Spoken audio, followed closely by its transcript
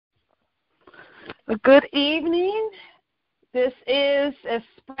Good evening. This is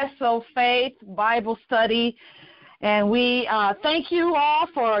Espresso Faith Bible Study, and we thank you all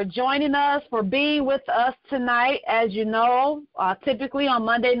for joining us, for being with us tonight. As you know, typically on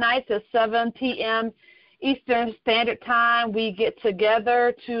Monday nights at 7 p.m. Eastern Standard Time, we get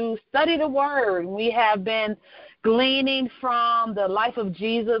together to study the Word. We have been gleaning from the life of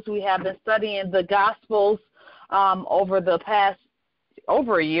Jesus. We have been studying the Gospels over the past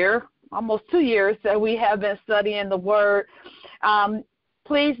over a year, almost 2 years that we have been studying the Word.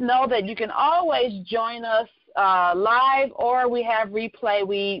 Please know that you can always join us live, or we have replay.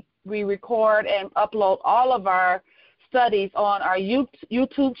 We record and upload all of our studies on our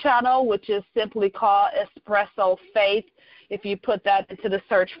YouTube channel, which is simply called Espresso Faith. If you put that into the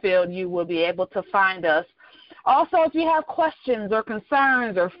search field, you will be able to find us. Also, if you have questions or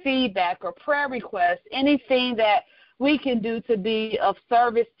concerns or feedback or prayer requests, anything that we can do to be of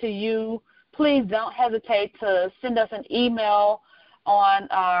service to you, please don't hesitate to send us an email on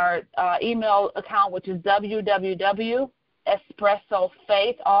our email account, which is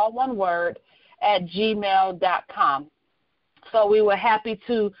www.espressofaith, all one word, @gmail.com. So we were happy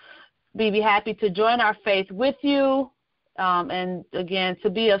to be happy to join our faith with you, and again, to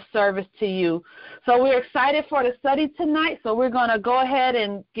be of service to you. So we're excited for the study tonight, so we're going to go ahead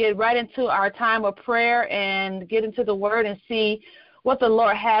and get right into our time of prayer and get into the Word and see what the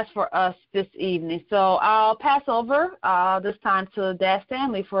Lord has for us this evening. So I'll pass over this time to Dad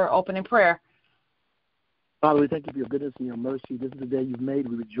Stanley for opening prayer. Father, we thank you for your goodness and your mercy. This is the day you've made.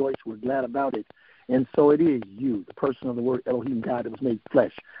 We rejoice. We're glad about it. And so it is you, the person of the word Elohim, God, that was made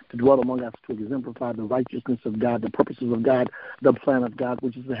flesh, to dwell among us, to exemplify the righteousness of God, the purposes of God, the plan of God,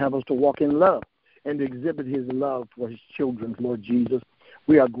 which is to have us to walk in love and to exhibit his love for his children, Lord Jesus.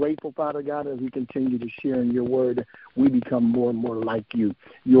 We are grateful, Father God, as we continue to share in your word. We become more and more like you.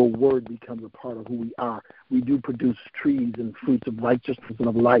 Your word becomes a part of who we are. We do produce trees and fruits of righteousness and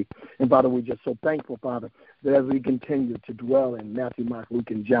of life. And, Father, we're just so thankful, Father, that as we continue to dwell in Matthew, Mark,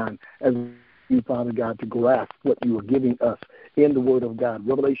 Luke, and John, as you, Father God, to grasp what you are giving us in the word of God.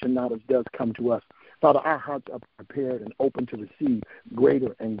 Revelation knowledge does come to us. Father, our hearts are prepared and open to receive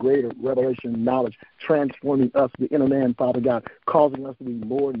greater and greater revelation knowledge, transforming us, the inner man, Father God, causing us to be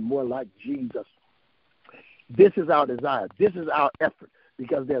more and more like Jesus. This is our desire. This is our effort,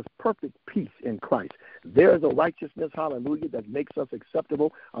 because there's perfect peace in Christ. There is a righteousness, hallelujah, that makes us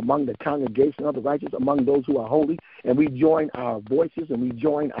acceptable among the congregation of the righteous, among those who are holy. And we join our voices and we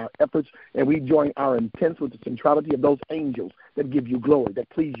join our efforts and we join our intents with the centrality of those angels that give you glory, that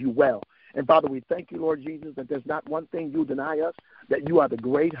please you well. And, Father, we thank you, Lord Jesus, that there's not one thing you deny us, that you are the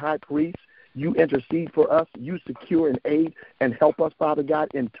great high priest. You intercede for us. You secure and aid and help us, Father God,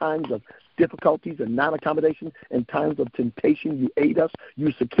 in times of difficulties and non-accommodation, in times of temptation. You aid us.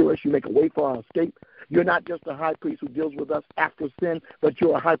 You secure us. You make a way for our escape. You're not just a high priest who deals with us after sin, but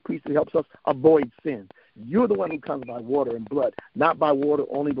you're a high priest who helps us avoid sin. You're the one who comes by water and blood, not by water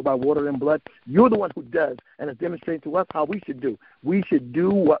only, but by water and blood. You're the one who does and has demonstrated to us how we should do. We should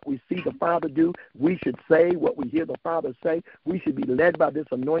do what we see the Father do. We should say what we hear the Father say. We should be led by this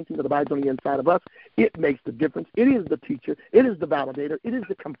anointing that abides on the inside of us. It makes the difference. It is the teacher. It is the validator. It is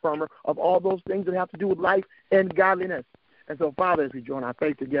the confirmer of all those things that have to do with life and godliness. And so, Father, as we join our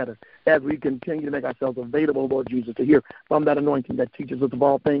faith together, as we continue to make ourselves available, Lord Jesus, to hear from that anointing that teaches us of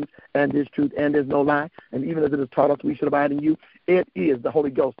all things and is truth and is no lie, and even as it is taught us we should abide in you, it is the Holy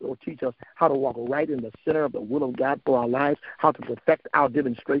Ghost that will teach us how to walk right in the center of the will of God for our lives, how to perfect our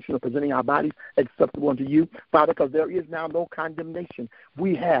demonstration of presenting our bodies acceptable unto you, Father, because there is now no condemnation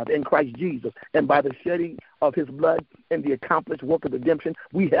we have in Christ Jesus, and by the shedding of his blood and the accomplished work of redemption,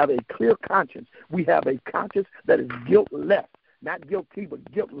 we have a clear conscience. We have a conscience that is guiltless, not guilty,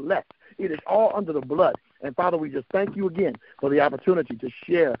 but guiltless. It is all under the blood. And, Father, we just thank you again for the opportunity to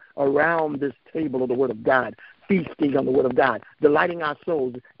share around this table of the Word of God, feasting on the Word of God, delighting our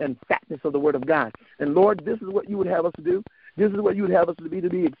souls in fatness of the Word of God. And, Lord, this is what you would have us to do. This is what you would have us to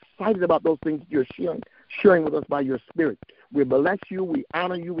be excited about those things that you're sharing with us by your Spirit. We bless you, we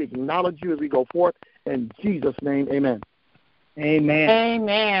honor you, we acknowledge you as we go forth. In Jesus' name, amen. Amen.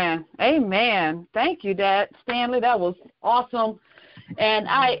 Amen. Amen. Thank you, Dad Stanley. That was awesome. And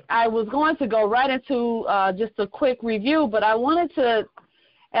I was going to go right into just a quick review, but I wanted to,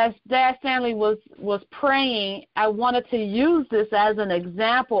 as Dad Stanley was praying, I wanted to use this as an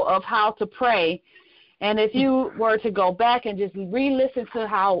example of how to pray. And if you were to go back and just re-listen to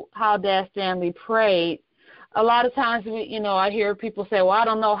how Dad Stanley prayed, a lot of times, I hear people say, well, I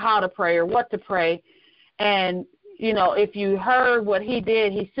don't know how to pray or what to pray. And, if you heard what he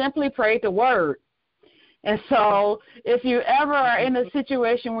did, he simply prayed the word. And so if you ever are in a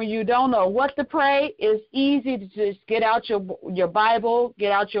situation where you don't know what to pray, it's easy to just get out your Bible,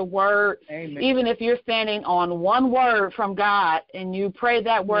 get out your word. Amen. Even if you're standing on one word from God and you pray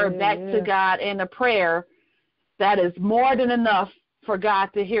that word back to God in a prayer, that is more than enough for God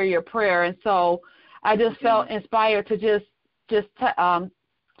to hear your prayer. And so I just felt inspired to just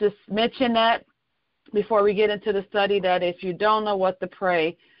mention that before we get into the study, that if you don't know what to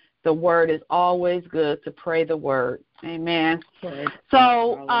pray, the word is always good to pray the word. Amen. Okay.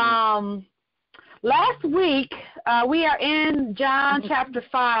 So last week we are in John chapter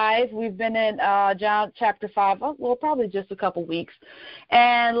 5. We've been in John chapter 5, well, probably just a couple weeks.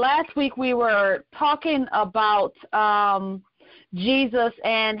 And last week we were talking about Jesus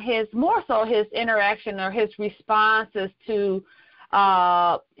and more so his interaction or his responses to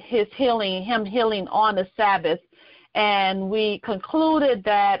him healing on the Sabbath. And we concluded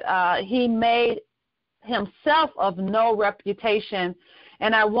that he made himself of no reputation.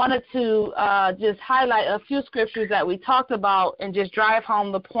 And I wanted to just highlight a few scriptures that we talked about and just drive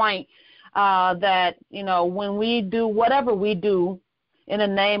home the point that, when we do whatever we do in the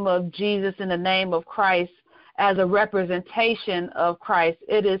name of Jesus, in the name of Christ, as a representation of Christ,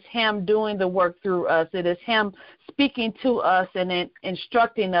 it is him doing the work through us. It is him speaking to us and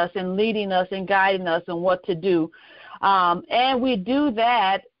instructing us and leading us and guiding us on what to do. And we do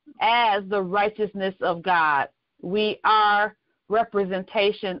that as the righteousness of God. We are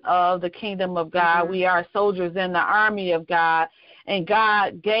representation of the kingdom of God. We are soldiers in the army of God. And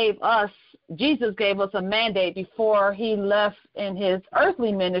Jesus gave us a mandate before he left in his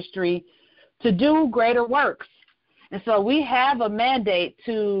earthly ministry to do greater works. And so we have a mandate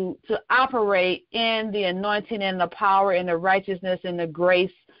to operate in the anointing and the power and the righteousness and the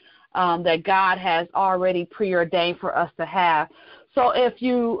grace that God has already preordained for us to have. So if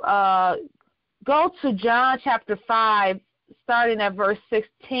you go to John chapter 5, starting at verse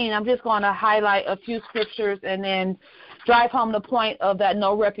 16, I'm just going to highlight a few scriptures and then drive home the point of that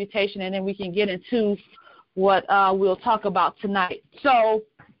no reputation, and then we can get into what we'll talk about tonight. So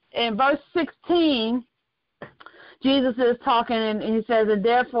in verse 16, Jesus is talking, and he says, and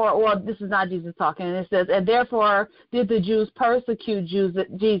therefore, well, this is not Jesus talking, and it says, and therefore did the Jews persecute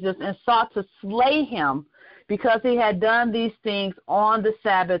Jesus and sought to slay him because he had done these things on the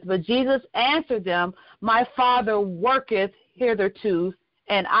Sabbath. But Jesus answered them, my Father worketh hitherto,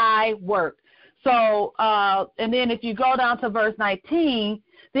 and I work. So, and then if you go down to verse 19,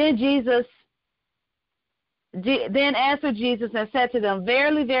 then answered Jesus and said to them,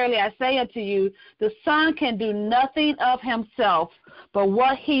 verily, verily, I say unto you, the Son can do nothing of himself, but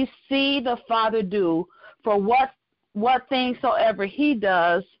what he see the Father do. For what things soever he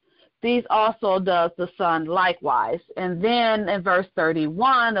does, these also does the Son likewise. And then in verse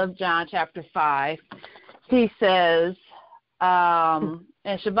 31 of John chapter 5, he says,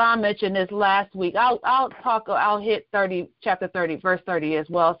 and Siobhan mentioned this last week. I'll hit chapter 30, verse 30 as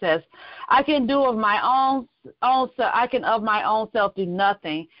well. It says, I can of my own self do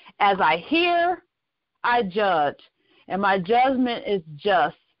nothing. As I hear, I judge, and my judgment is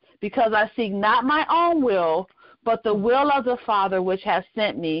just, because I seek not my own will, but the will of the Father which has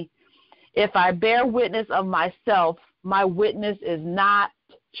sent me. If I bear witness of myself, my witness is not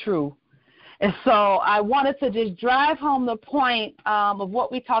true. And so I wanted to just drive home the point of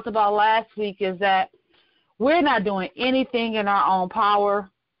what we talked about last week, is that we're not doing anything in our own power.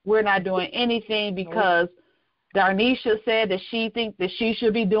 We're not doing anything because Darnisha said that she thinks that she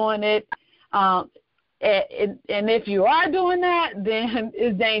should be doing it. And if you are doing that, then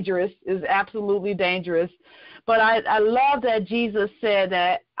it's dangerous. It's absolutely dangerous. But I love that Jesus said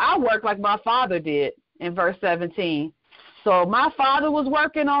that I work like my Father did in verse 17. So my Father was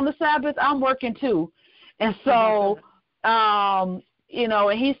working on the Sabbath, I'm working too. And so, and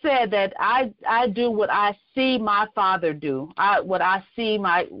he said that I do what I see my Father do, what I see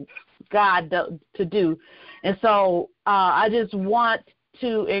my God to do. And so I just want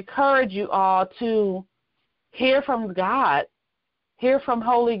to encourage you all to hear from God, hear from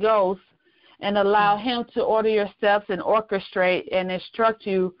Holy Ghost, and allow him to order your steps and orchestrate and instruct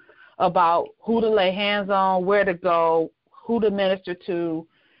you about who to lay hands on, where to go, who to minister to.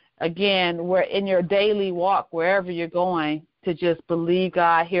 Again, we're in your daily walk, wherever you're going, to just believe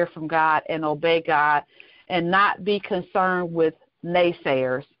God, hear from God, and obey God, and not be concerned with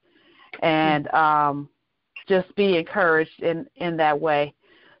naysayers, and just be encouraged in that way.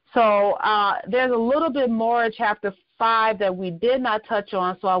 So there's a little bit more in chapter 5 that we did not touch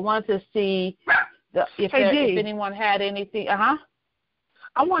on, so I wanted to see if anyone had anything.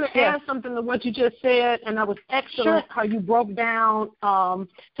 I want to add something to what you just said, and that was excellent how you broke down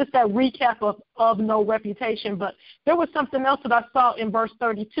just that recap of no reputation. But there was something else that I saw in verse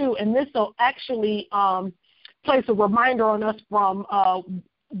 32, and this will actually place a reminder on us from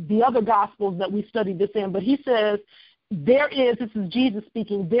the other Gospels that we studied this in. But he says, this is Jesus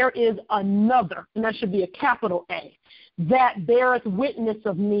speaking, there is another, and that should be a capital A, that beareth witness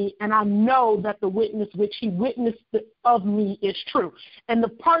of me, and I know that the witness which he witnessed of me is true. And the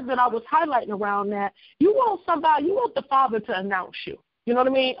part that I was highlighting around that, you want the Father to announce you. You know what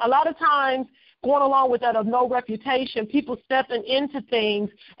I mean? A lot of times, going along with that of no reputation, people stepping into things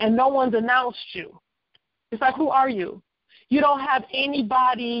and no one's announced you. It's like, who are you? You don't have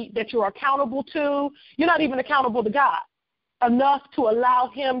anybody that you're accountable to. You're not even accountable to God enough to allow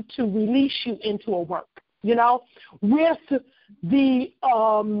him to release you into a work, you know, with the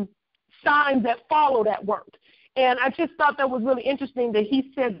signs that follow that work. And I just thought that was really interesting that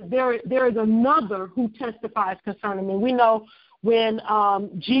he said there is another who testifies concerning me. We know when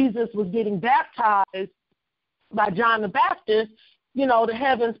Jesus was getting baptized by John the Baptist, you know, the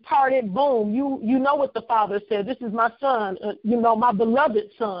heavens parted, boom, you know what the Father said, this is my son, my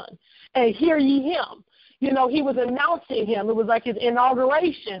beloved son, and hear ye him. You know, he was announcing him. It was like his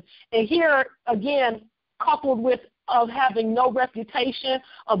inauguration. And here, again, coupled with of having no reputation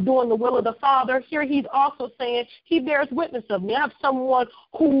of doing the will of the Father, here he's also saying he bears witness of me. I have someone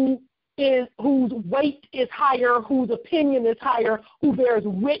whose weight is higher, whose opinion is higher, who bears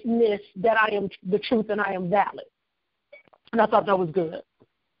witness that I am the truth and I am valid. And I thought that was good.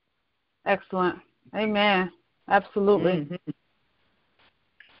 Excellent. Amen. Absolutely. Mm-hmm.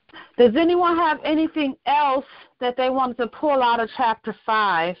 Does anyone have anything else that they wanted to pull out of chapter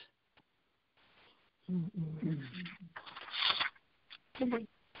 5? Yeah, we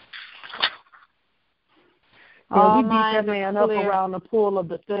beat that man up around the pool of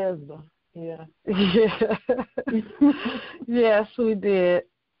Bethesda. Yeah. Yes, we did.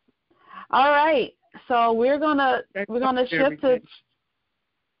 All right. So we're gonna shift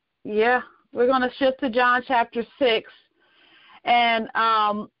to John chapter 6, and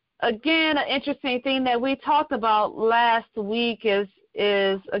again, an interesting thing that we talked about last week is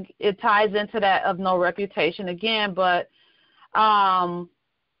it ties into that of no reputation again, but what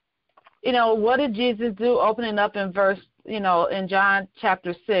did Jesus do? Opening up in in John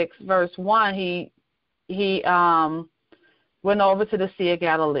chapter 6, verse 1, he went over to the Sea of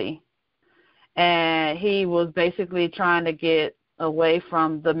Galilee. And he was basically trying to get away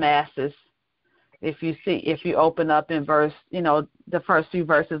from the masses. If you open up in verse, the first few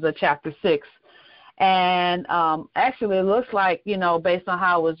verses of chapter 6. And actually it looks like, based on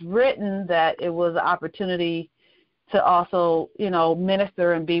how it was written, that it was an opportunity to also,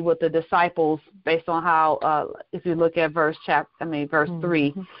 minister and be with the disciples based on how, if you look at verse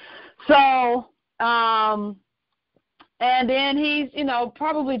 3. So, and then he's,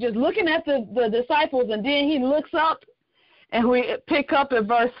 probably just looking at the disciples, and then he looks up, and we pick up at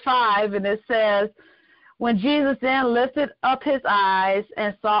verse 5, and it says, when Jesus then lifted up his eyes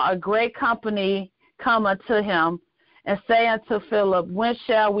and saw a great company come unto him, and say unto Philip, when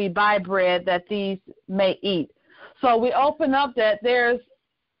shall we buy bread that these may eat? So we open up that there's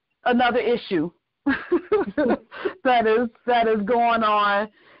another issue that is going on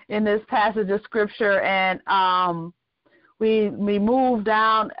in this passage of Scripture, and we move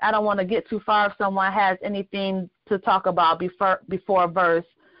down. I don't want to get too far if someone has anything to talk about before verse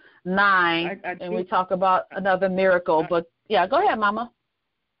 9, and we talk about another miracle. But, yeah, go ahead, Mama.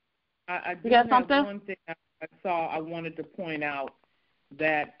 You got something? One thing I saw I wanted to point out,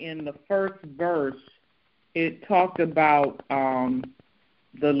 that in the first verse, it talked about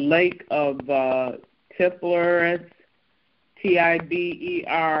the lake of Tiberias,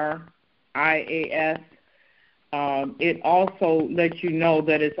 Tiberias. It also lets you know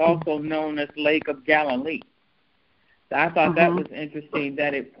that it's also known as Lake of Galilee. So I thought that was interesting,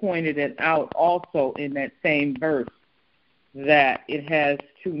 that it pointed it out also in that same verse, that it has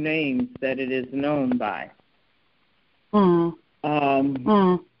two names that it is known by.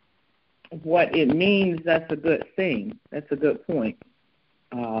 What it means, that's a good thing. That's a good point.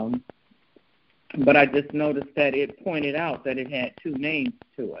 But I just noticed that it pointed out that it had two names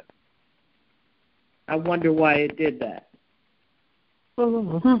to it. I wonder why it did that.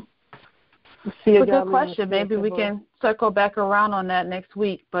 It's a good question. Maybe we can circle back around on that next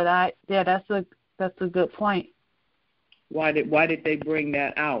week. But that's a good point. Why did they bring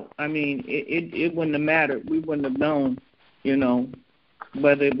that out? I mean, it wouldn't have mattered. We wouldn't have known,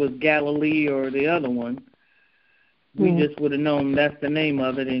 whether it was Galilee or the other one. We just would have known that's the name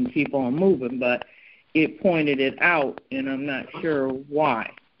of it and keep on moving. But it pointed it out, and I'm not sure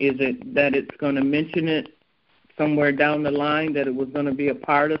why. Is it that it's going to mention it somewhere down the line, that it was going to be a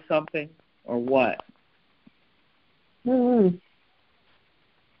part of something, or what? Mm-hmm.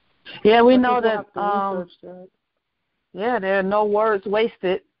 Yeah, we know that. Yeah, there are no words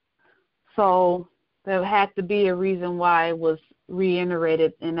wasted, so there had to be a reason why it was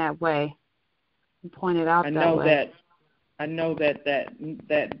reiterated in that way, and pointed out that way. I know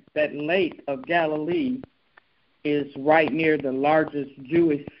that Lake of Galilee is right near the largest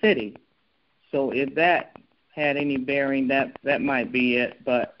Jewish city. So if that had any bearing, that might be it.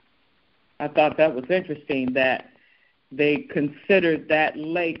 But I thought that was interesting that they considered that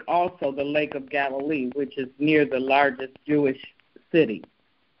lake also the Lake of Galilee, which is near the largest Jewish city.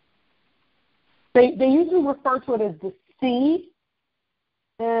 They usually refer to it as the sea,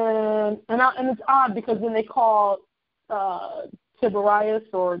 and it's odd because then they call Tiberias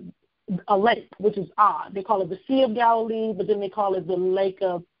or a lake, which is odd. They call it the Sea of Galilee, but then they call it the Lake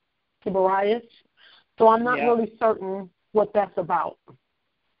of Tiberias. So I'm not really certain what that's about.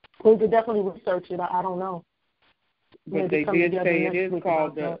 We could definitely research it. I don't know. But they did say it is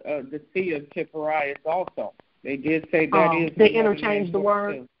called the Sea of Tiberias also. They did say that is. They interchanged the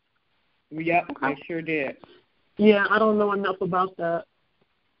word? Yep, okay. They sure did. Yeah, I don't know enough about that.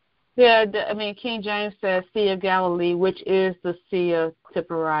 Yeah, King James says Sea of Galilee, which is the Sea of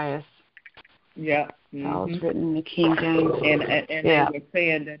Tiberias. Yeah. Mm-hmm. That was written in the King James. And they were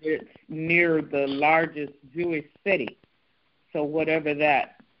saying that it's near the largest Jewish city. So whatever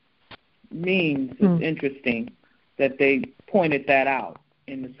that means is interesting that they pointed that out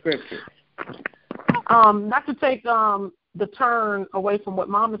in the scriptures. Not to take the turn away from what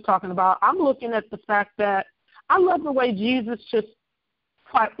Mom is talking about, I'm looking at the fact that I love the way Jesus just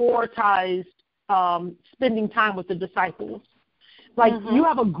prioritized spending time with the disciples. Like, you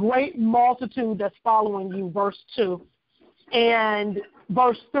have a great multitude that's following you, verse 2. And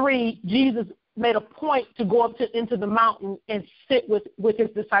verse 3, Jesus made a point to go up into the mountain and sit with his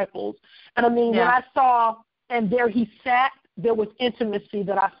disciples. And I mean, when I saw, and there he sat, there was intimacy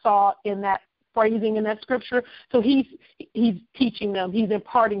that I saw in that phrasing in that scripture. So he's teaching them, he's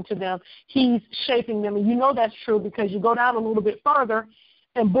imparting to them, he's shaping them. And you know that's true because you go down a little bit further,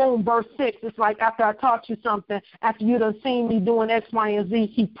 and boom, verse 6, it's like after I taught you something, after you done seen me doing X, Y, and Z,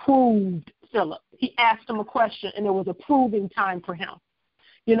 he proved Philip. He asked him a question, and it was a proving time for him.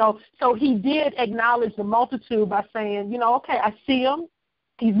 You know, so he did acknowledge the multitude by saying, you know, okay, I see him.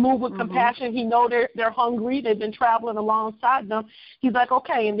 He's moved with compassion. He know they're hungry. They've been traveling alongside them. He's like,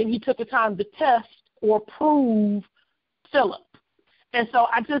 okay, and then he took the time to test or prove Philip. And so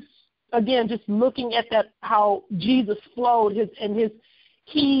I just, again, just looking at that, how Jesus flowed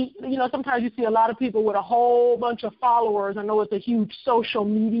you know, sometimes you see a lot of people with a whole bunch of followers. I know it's a huge social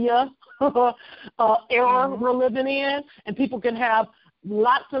media era we're living in, and people can have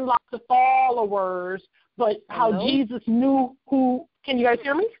lots and lots of followers, but how Jesus knew who. Can you guys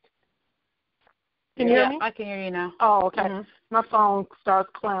hear me? Can you hear me? I can hear you now. Oh, okay. My phone starts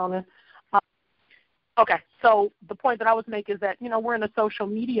clowning. Okay, so the point that I was making is that, you know, we're in a social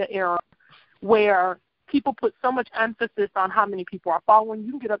media era where people put so much emphasis on how many people are following.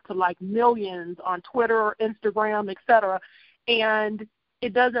 You can get up to like millions on Twitter, Instagram, etc. And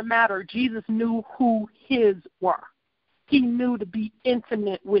it doesn't matter. Jesus knew who his were. He knew to be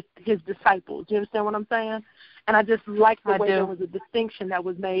intimate with his disciples. You understand what I'm saying? And I just like the way there was a distinction that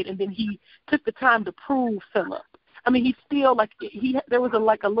was made, and then he took the time to prove Philip. I mean, he still, like, there was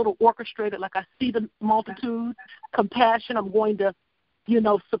a little orchestrated, like, I see the multitude, compassion, I'm going to, you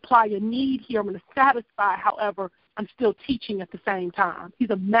know, supply a need here, I'm going to satisfy. However, I'm still teaching at the same time. He's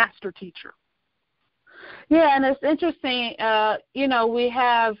a master teacher. Yeah, and it's interesting, you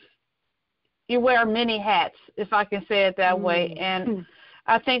know, you wear many hats, if I can say it that way. And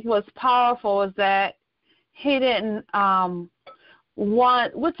I think what's powerful is that he didn't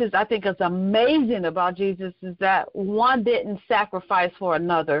which is I think is amazing about Jesus, is that one didn't sacrifice for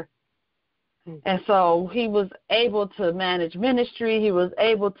another. And so he was able to manage ministry, he was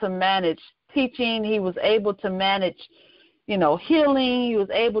able to manage teaching, he was able to manage, you know, healing, he was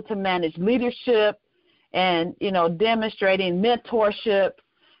able to manage leadership and, you know, demonstrating mentorship.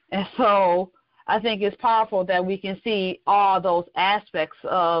 And so I think it's powerful that we can see all those aspects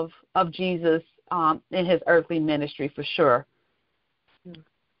of Jesus in his earthly ministry, for sure.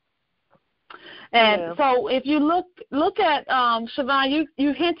 And so if you look at Siobhan,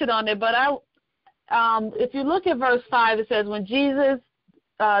 you hinted on it, but if you look at verse 5, it says, when Jesus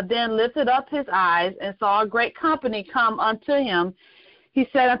then lifted up his eyes and saw a great company come unto him, he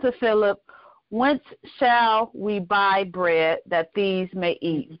said unto Philip, whence shall we buy bread that these may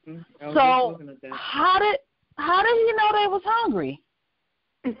eat? Mm-hmm. So how did he know they was hungry?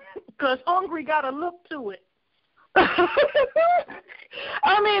 Because hungry got a look to it. I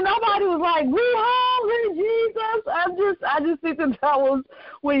mean, nobody was like, "We hungry, Jesus." I just think that was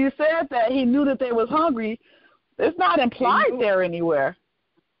when you said that he knew that they was hungry. It's not implied there anywhere.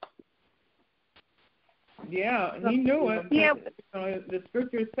 Yeah, he knew it. Yeah, the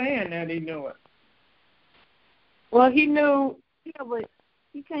scripture is saying that he knew it. Well, he knew. Yeah, but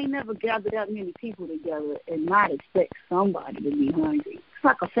you can't never gather that many people together and not expect somebody to be hungry. It's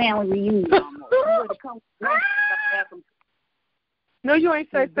like a family reunion almost. You gotta come back and No, you ain't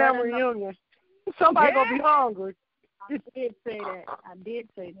say family reunion. Somebody gonna be hungry. I did say that.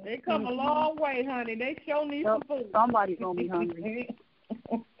 They come a long way, honey. They sure need some food. Somebody's gonna be hungry.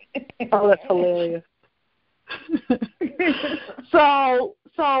 Oh, that's hilarious. So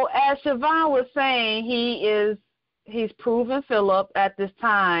as Siobhan was saying, he's proven Philip at this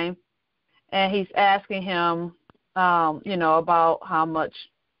time, and he's asking him, about how much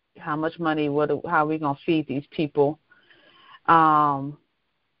money, how are we gonna feed these people?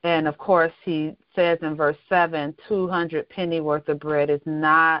 And of course, he says in verse 7, 200 penny worth of bread is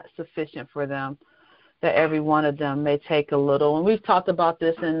not sufficient for them, that every one of them may take a little. And we've talked about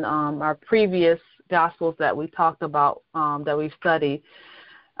this in our previous Gospels that we talked about, that we've studied.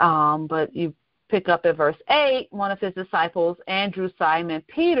 But you pick up at verse 8, one of his disciples, Andrew, Simon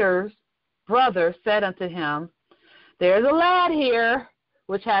Peter's brother, said unto him, "There's a lad here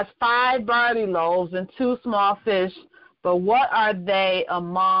which has 5 barley loaves and 2 small fish, but what are they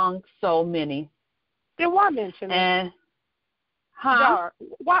among so many?" Then why mention it? And,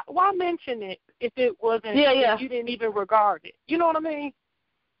 why mention it if it wasn't? If you didn't even regard it. You know what I mean?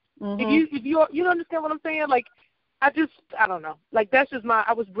 Mm-hmm. If you understand what I'm saying? Like, I don't know. Like, that's just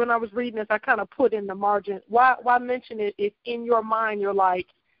when I was reading this, I kind of put in the margin. Why mention it if in your mind you're like,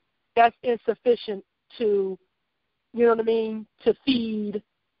 that's insufficient to, you know what I mean, to feed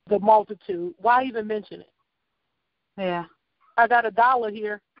the multitude? Why even mention it? Yeah. I got $1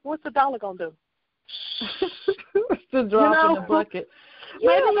 here. What's $1 gonna do? To drop in the bucket.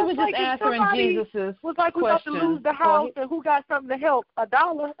 Maybe he was just answering Jesus' was like, we question. about to lose the house, and who got something to help?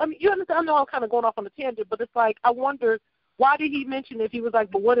 $1. I mean, you understand? I know I'm kind of going off on a tangent, but it's like, I wonder, why did he mention it if he was like,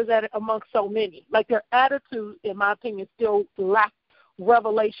 but what is that amongst so many? Like, their attitude, in my opinion, still lacked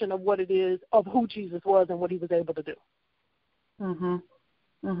revelation of what it is, of who Jesus was and what he was able to do.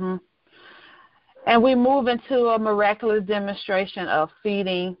 And we move into a miraculous demonstration of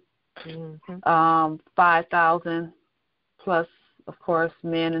feeding 5,000 plus, of course,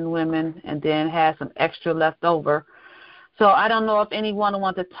 men and women, and then has some extra left over. So I don't know if anyone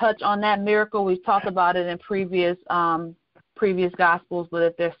wants to touch on that miracle. We've talked about it in previous Gospels, but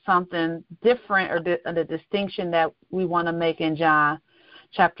if there's something different or the distinction that we want to make in John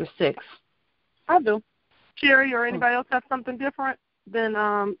chapter 6. I do. Sherry or anybody else have something different than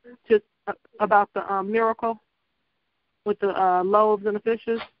just about the miracle with the loaves and the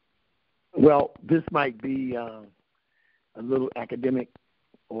fishes? Well, this might be a little academic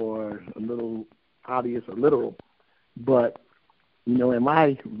or a little obvious or literal, but, in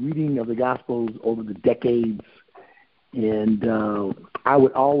my reading of the Gospels over the decades, and I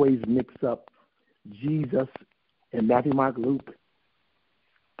would always mix up Jesus and Matthew, Mark, Luke,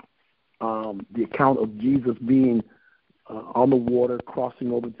 the account of Jesus being on the water,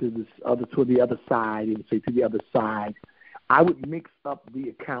 crossing over to the other side, and say to the other side. I would mix up the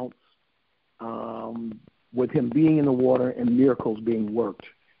accounts with him being in the water and miracles being worked.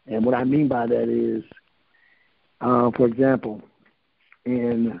 And what I mean by that is, for example,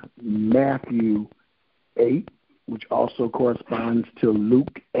 in Matthew 8, which also corresponds to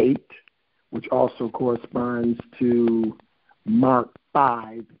Luke 8, which also corresponds to Mark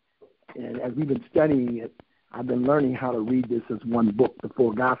 5, and as we've been studying it, I've been learning how to read this as one book, the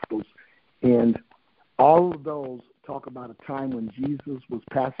 4 Gospels, and all of those talk about a time when Jesus was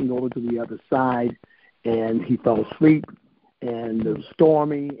passing over to the other side, and he fell asleep, and it was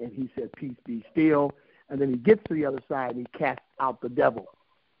stormy, and he said, "Peace, be still," and then he gets to the other side, and he casts out the devil.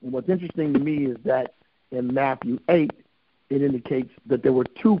 And what's interesting to me is that in Matthew 8, it indicates that there were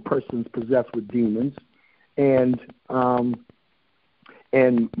 2 persons possessed with demons, and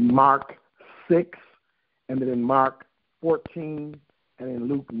Mark 6, and then in Mark 14, and in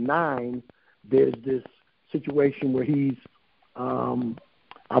Luke 9, there's this situation where he's,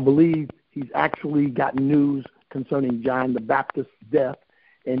 I believe he's actually got news concerning John the Baptist's death,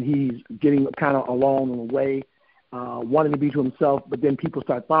 and he's getting kind of along in a way, wanting to be to himself, but then people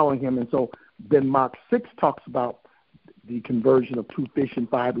start following him. And so then Mark 6 talks about the conversion of 2 fish and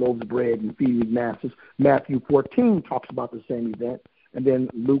 5 loaves of bread and feeding masses. Matthew 14 talks about the same event. And then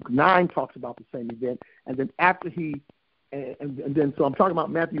Luke 9 talks about the same event. And then after he, and then so I'm talking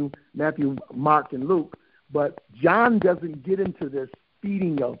about Matthew, Mark, and Luke. But John doesn't get into this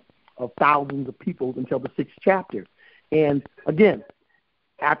feeding of thousands of people until the 6th chapter. And again,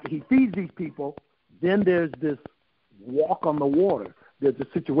 after he feeds these people, then there's this walk on the water. There's a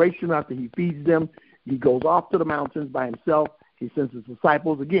situation after he feeds them. He goes off to the mountains by himself. He sends his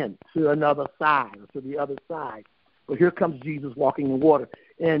disciples again to another side, or to the other side. But here comes Jesus walking in water.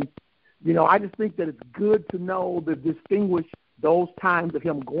 And, you know, I just think that it's good to know to distinguish those times of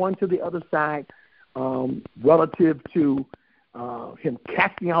him going to the other side relative to him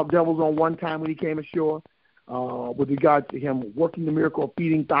casting out devils on one time when he came ashore, with regard to him working the miracle of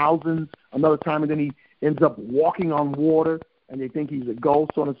feeding thousands another time, and then he ends up walking on water, and they think he's a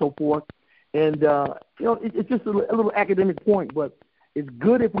ghost, so on and so forth. And, you know, it's just a little academic point, but it's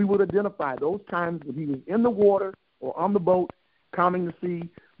good if we would identify those times when he was in the water or on the boat, calming the sea,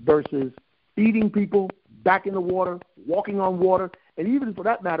 versus feeding people, back in the water, walking on water, and even, for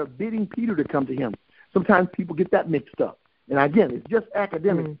that matter, bidding Peter to come to him. Sometimes people get that mixed up. And, again, it's just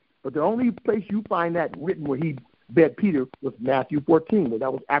academic. But the only place you find that written where he fed Peter was Matthew 14, where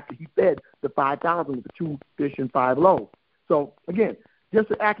that was after he fed the 5,000 with the 2 fish and 5 loaves. So, again,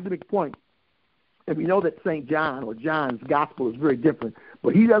 just an academic point. And we know that St. John, or John's gospel, is very different.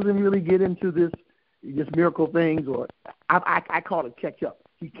 But he doesn't really get into this miracle things, or I call it catch up.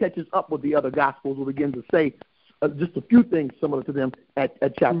 He catches up with the other gospels and begins to say just a few things similar to them at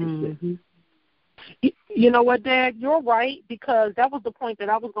chapter 6. You know what, Dad? You're right, because that was the point that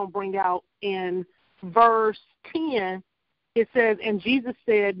I was going to bring out in verse 10. It says, and Jesus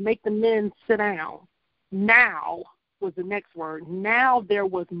said, make the men sit down. Now was the next word. Now there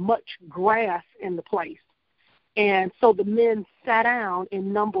was much grass in the place. And so the men sat down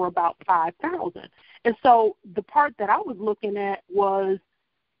in number about 5,000. And so the part that I was looking at was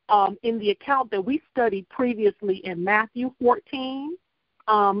in the account that we studied previously in Matthew 14,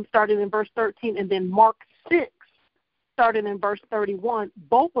 starting in verse 13, and then Mark 6, starting in verse 31.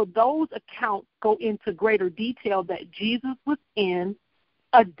 Both of those accounts go into greater detail that Jesus was in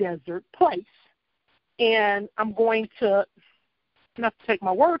a desert place. And I'm going to, not to take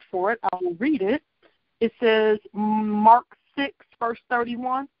my word for it, I will read it. It says, Mark 6, verse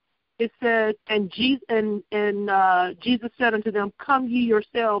 31, it says, and Jesus said unto them, come ye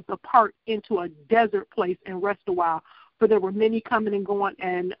yourselves apart into a desert place and rest a while. For there were many coming and going,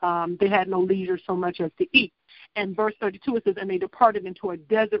 and they had no leisure so much as to eat. And verse 32, it says, and they departed into a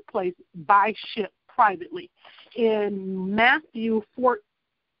desert place by ship privately. In Matthew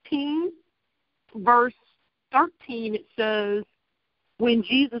 14, verse 13, it says, when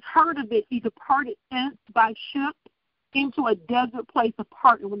Jesus heard of it, he departed thence by ship into a desert place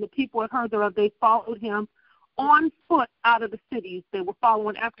apart. And when the people had heard thereof, they followed him on foot out of the cities. They were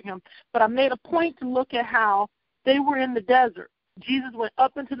following after him. But I made a point to look at how they were in the desert. Jesus went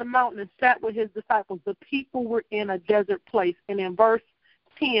up into the mountain and sat with his disciples. The people were in a desert place. And in verse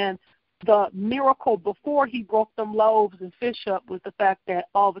 10, the miracle before he broke them loaves and fish up was the fact that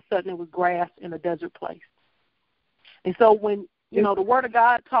all of a sudden it was grass in a desert place. And so when, you know, the Word of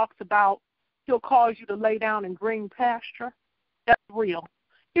God talks about he'll cause you to lay down in green pasture, that's real.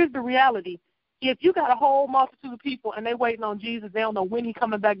 Here's the reality. If you got a whole multitude of people and they waiting on Jesus, they don't know when he's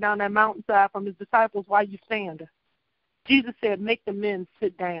coming back down that mountainside from his disciples, why you standing? Jesus said, make the men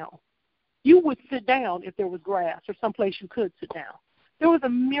sit down. You would sit down if there was grass or someplace you could sit down. There was a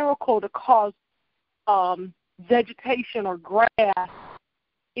miracle to cause vegetation or grass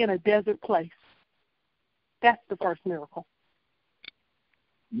in a desert place. That's the first miracle.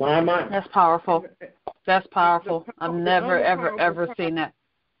 My. That's powerful. That's powerful. I've never, ever seen that.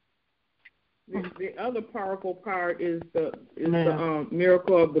 The other powerful part is the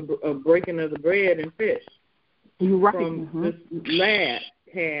miracle of breaking of the bread and fish. You're right. From this lad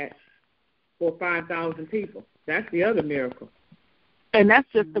had for 5,000 people. That's the other miracle. And that's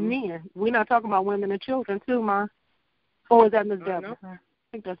just the men. We're not talking about women and children, too, Ma. Or is that Ms. Deborah? I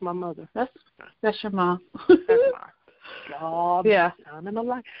think that's my mother. That's your mom. That's mine. God, yeah. Sounding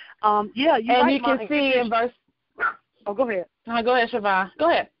alike. Yeah, you and right, you can see in verse. Oh, go ahead. Go ahead, Siobhan. Go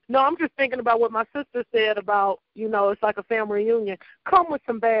ahead. No, I'm just thinking about what my sister said about, you know, it's like a family reunion. Come with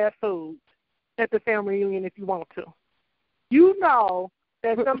some bad food at the family reunion if you want to. You know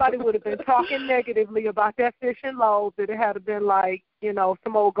that somebody would have been talking negatively about that fish and loaves, that it had been like, you know,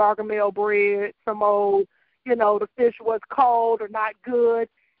 some old gargamel bread, some old, you know, the fish was cold or not good.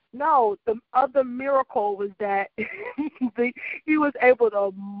 No, the other miracle was that he was able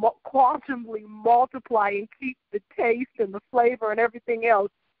to quantumly multiply and keep the taste and the flavor and everything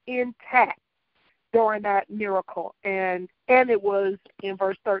else intact during that miracle. And it was, in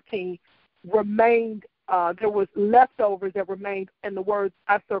verse 13, remained, there was leftovers that remained, and the words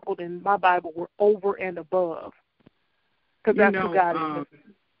I circled in my Bible were over and above. Because that's who God is.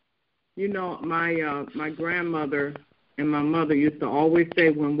 You know, my grandmother and my mother used to always say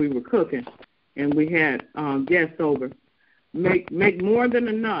when we were cooking and we had guests over, make more than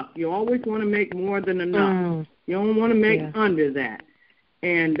enough. You always want to make more than enough. You don't want to make under that.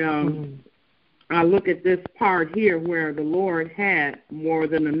 And I look at this part here where the Lord had more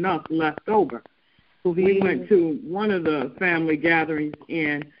than enough left over. We went to one of the family gatherings,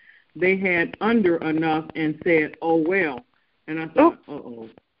 and they had under enough and said, oh, well. And I thought, uh-oh.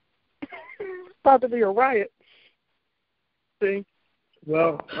 About to be a riot. See?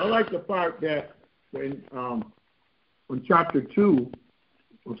 Well, I like the part that when chapter 2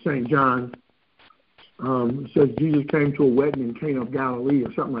 of St. John, it says Jesus came to a wedding in Cana of Galilee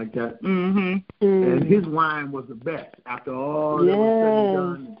or something like that. And his wine was the best. After all that was said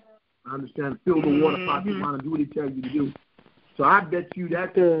and done, I understand, fill the water pot you want to do what he tells you to do. So I bet you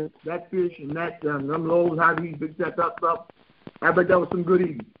that fish and that them loaves, how he fixed that up, I bet that was some good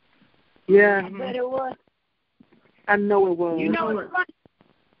eating. Yeah. I bet it was. I know it was. You know, it's funny.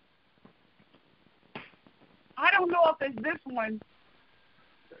 I don't know if it's this one.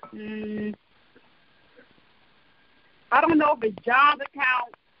 I don't know if it's John's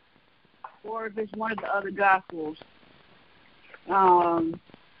account or if it's one of the other Gospels.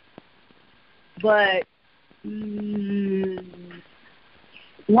 But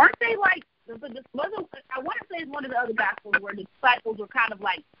weren't they like? I want to say it's one of the other Gospels where the disciples were kind of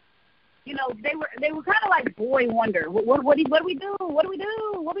like, you know, they were kind of like boy wonder. What do we do? What do we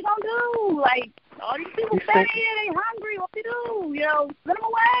do? What we gonna do? Like all these people fed, they hungry. What we do? You know, send them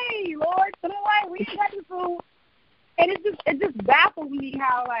away, Lord, send them away. We ain't got the food. And it just baffles me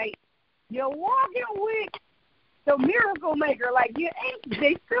how like you're walking with the miracle maker. Like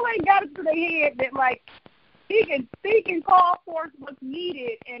they still ain't got it to their head that like he can speak and call forth what's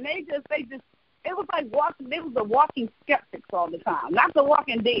needed, and they just it was like walking. They was the walking skeptics all the time, not the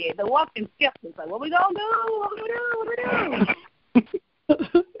walking dead. The walking skeptics, like, what we gonna do? What we do? What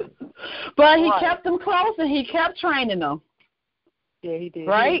we do? But he kept them close, and he kept training them. Yeah, he did.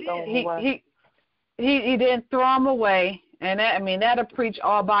 Right? He didn't throw them away, and that'll preach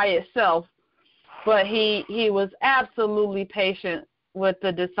all by itself. But he was absolutely patient with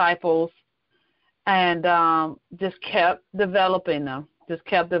the disciples, and just kept developing them.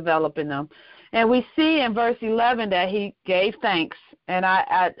 And we see in verse 11 that he gave thanks. And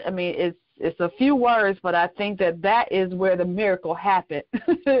I mean, it's a few words, but I think that is where the miracle happened.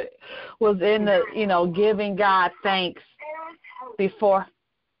 Was in the, giving God thanks before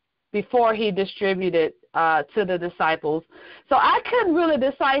he distributed to the disciples. So I couldn't really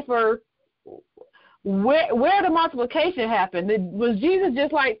decipher where the multiplication happened. Was Jesus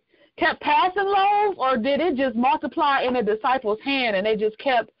just like kept passing loaves, or did it just multiply in the disciples' hand and they just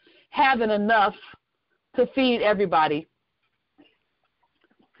kept having enough to feed everybody?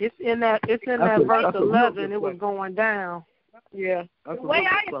 It's in that verse 11. It was going down. Yeah. That's a real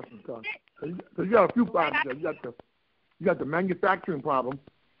good question, because you got a few problems there. You got the manufacturing problem,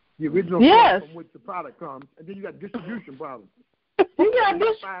 the original problem from which the product comes, and then you got distribution problems. You got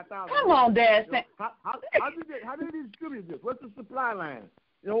this. Come on, Dad. How did they distribute this? What's the supply line?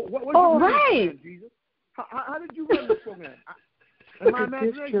 What's right. Plan, Jesus? How did you run this program? In my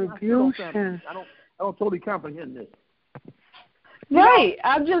imagination, I don't totally comprehend this. Right.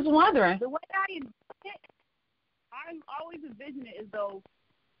 I'm just wondering. The way I'm always envisioning it as though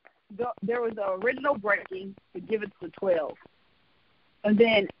there was the original breaking to give it to 12. And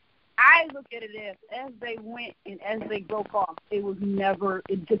then I look at it as they went and as they broke off, it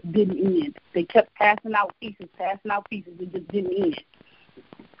just didn't end. They kept passing out pieces. It just didn't end.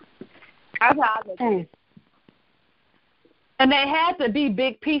 That's how I look at it. And they had to be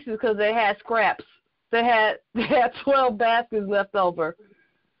big pieces because they had scraps. They had 12 baskets left over.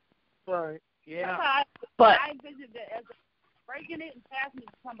 Right. Yeah. I envisioned it as breaking it and passing it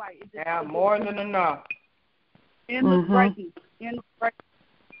to somebody. More than enough. In the breaking.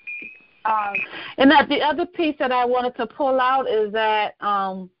 And that the other piece that I wanted to pull out is that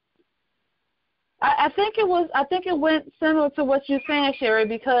I think it went similar to what you're saying, Sherry,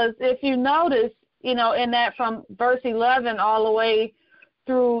 because if you notice, in that from verse 11 all the way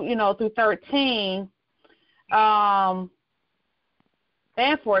through 13 and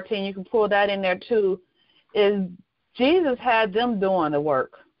 14, you can pull that in there too, is Jesus had them doing the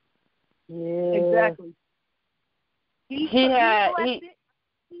work. Yeah. Exactly. He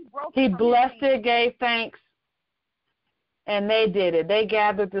blessed it, gave thanks, and they did it. They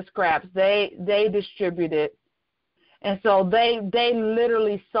gathered the scraps. They distributed. And so they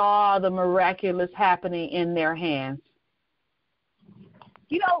literally saw the miraculous happening in their hands.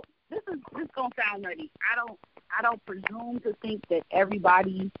 You know, this gonna sound nutty. I don't presume to think that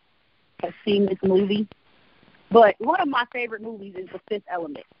everybody has seen this movie, but one of my favorite movies is The Fifth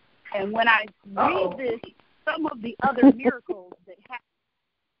Element. And when I read this, some of the other miracles that happen,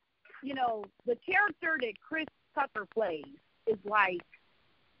 you know, the character that Chris Tucker plays is like,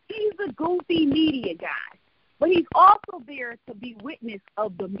 he's a goofy media guy, but he's also there to be witness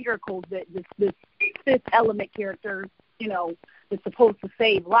of the miracles that this Fifth Element character, you know, that's supposed to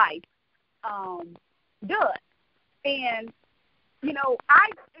save life, does. And, you know, I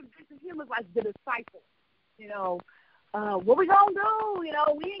envision him as like the disciple, you know, what we gonna do? You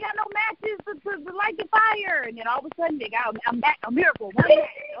know, we ain't got no matches to light the fire. And then all of a sudden they got a miracle. Okay.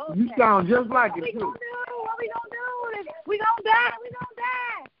 You sound just like it, too. What we gonna do? We gonna die.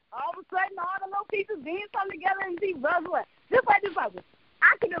 All of a sudden, all the little pieces being come together and see buzzing. Just like this, like,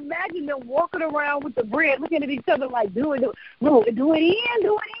 I can imagine them walking around with the bread, looking at each other like, do it in, eyes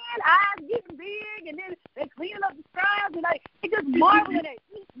getting big, and then they're cleaning up the scribes, and like, they just marveling at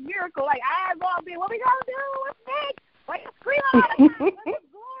each miracle, like, eyes all big. What we gonna do? What's next? Like, scream all the time. This is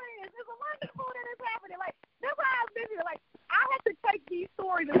glorious. This is wonderful that is happening. Like, that's why I'm busy. Like, I have to take these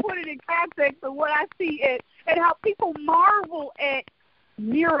stories and put it in context of what I see and how people marvel at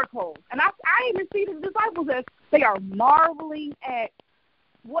miracles. And I even see the disciples as they are marveling at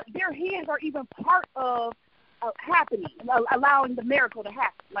what their hands are even part of happening, allowing the miracle to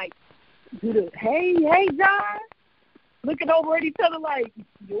happen. Like, hey, John, looking over at each other like,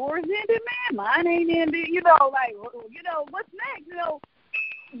 yours ended, man, mine ain't ended. You know, like, you know, what's next? You know,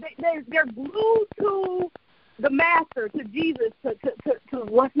 they're glued to the Master, to Jesus, to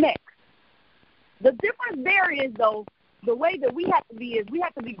what's next. The difference there is, though, the way that we have to be is we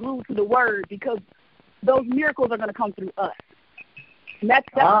have to be glued to the Word, because those miracles are going to come through us. And that's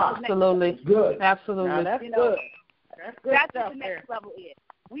absolutely good. Absolutely. Now, that's good. That's good. That's stuff what the next there. level is.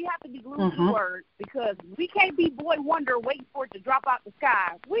 We have to be glued to the Word, because we can't be boy wonder waiting for it to drop out the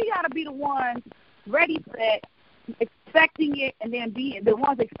sky. We got to be the ones ready for that, expecting it, and then be the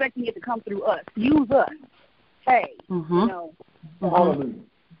ones expecting it to come through us. Use us. Hey, you know. Hallelujah.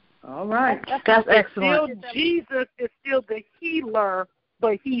 All right. That's excellent. Jesus is still the healer,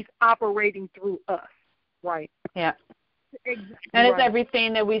 but he's operating through us, right? Yeah. Exactly. And it's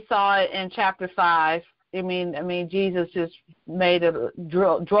everything that we saw in chapter 5. I mean, Jesus just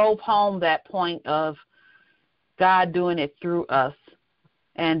drove home that point of God doing it through us.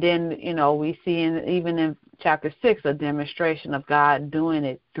 And then, you know, we see even in chapter 6 a demonstration of God doing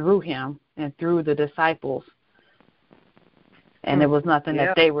it through him and through the disciples. And it was nothing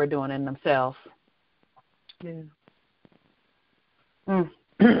that they were doing in themselves. Yeah.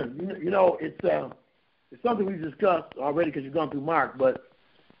 You know, it's something we've discussed already because you've gone through Mark, but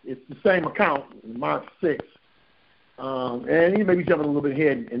it's the same account in Mark 6. And you may be jumping a little bit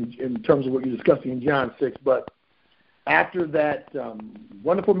ahead in terms of what you're discussing in John 6. But after that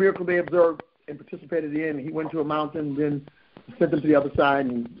wonderful miracle they observed and participated in, he went to a mountain, then sent them to the other side,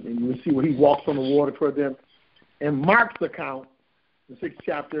 and you see where he walks on the water toward them. In Mark's account, the 6th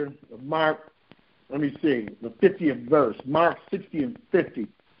chapter of Mark, let me see, the 50th verse, Mark 60 and 50,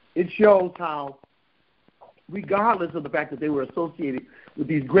 it shows how, regardless of the fact that they were associated with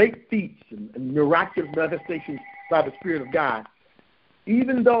these great feats and miraculous manifestations by the Spirit of God,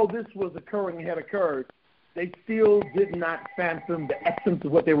 even though this was occurring and had occurred, they still did not fathom the essence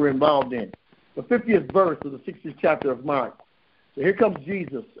of what they were involved in. The 50th verse of the 60th chapter of Mark. So here comes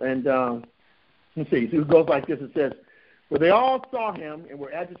Jesus, and let's see, it goes like this. It says, "For they all saw him and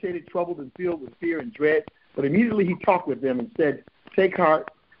were agitated, troubled, and filled with fear and dread. But immediately he talked with them and said, 'Take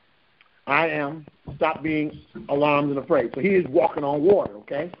heart, I am.' Stop being alarmed and afraid." So he is walking on water,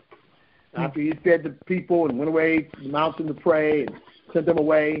 okay? After he fed the people and went away to the mountain to pray and sent them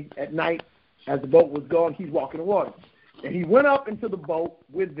away at night, as the boat was going, he's walking on water. And he went up into the boat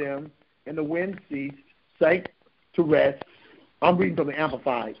with them, and the wind ceased, sank to rest. I'm reading from the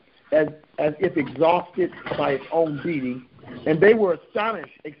Amplified. As if exhausted by its own beating, and they were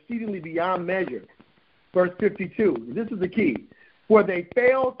astonished exceedingly beyond measure. Verse 52, this is the key. "For they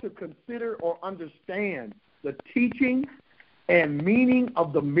failed to consider or understand the teaching and meaning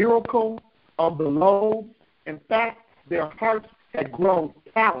of the miracle of the loaves. In fact, their hearts had grown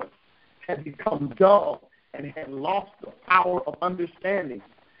callous, had become dull, and had lost the power of understanding."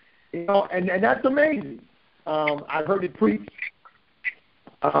 You know, and that's amazing. I've heard it preached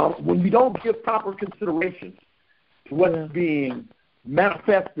when you don't give proper consideration to what's being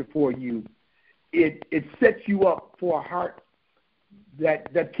manifest before you, it sets you up for a heart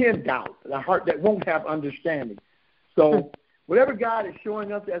that can doubt, a heart that won't have understanding. So whatever God is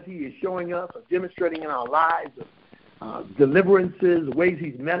showing us as he is showing us or demonstrating in our lives, deliverances, ways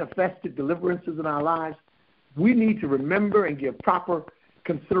he's manifested deliverances in our lives, we need to remember and give proper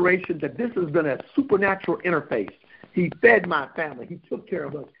consideration that this has been a supernatural interface. He fed my family. He took care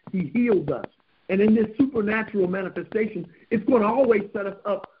of us. He healed us. And in this supernatural manifestation, it's going to always set us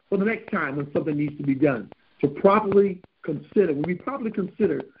up for the next time when something needs to be done. To properly consider, when we properly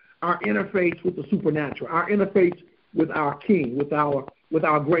consider our interface with the supernatural, our interface with our King, with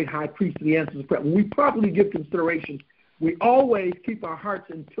our great high priest of the answers of prayer, when we properly give consideration, we always keep our hearts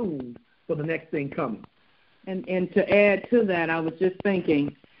in tune for the next thing coming. And to add to that, I was just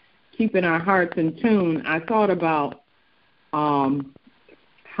thinking, keeping our hearts in tune, I thought about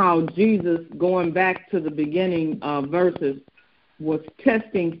how Jesus, going back to the beginning verses, was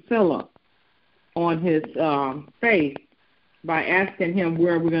testing Philip on his faith by asking him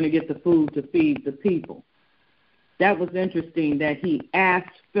where we're going to get the food to feed the people. That was interesting that he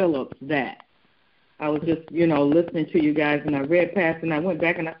asked Philip that. I was just, listening to you guys, and I read past, and I went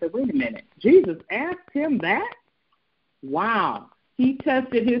back, and I said, wait a minute. Jesus asked him that? Wow. He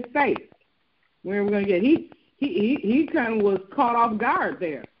tested his faith. Where are we going to get? He kind of was caught off guard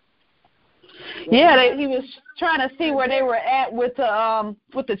there. Yeah, he was trying to see where they were at with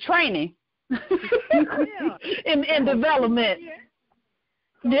the training in development.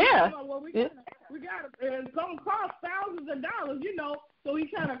 Yeah. Well, we got it. It's going to cost thousands of dollars, so he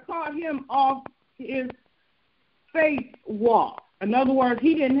kind of caught him off his faith walk. In other words,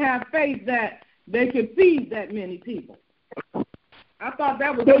 he didn't have faith that they could feed that many people. I thought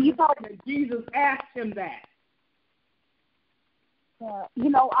that was that Jesus asked him that.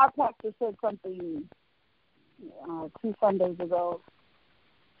 Our pastor said something 2 Sundays ago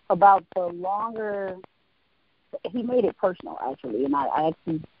about the longer, he made it personal, actually, and I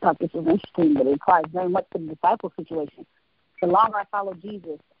actually thought this was interesting, but it applies very much to the disciple situation. The longer I follow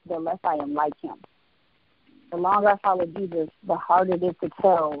Jesus, the less I am like him. The longer I follow Jesus, the harder it is to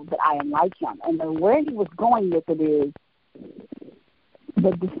tell that I am like him. And where he was going with it is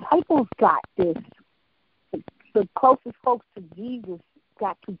the disciples got this, the closest folks to Jesus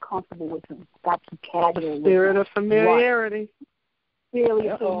got too comfortable with him, got too casual. Spirit of familiarity. Really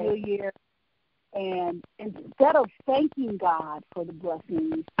familiar. And instead of thanking God for the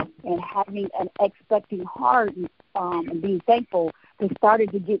blessings and having an expecting heart and being thankful, they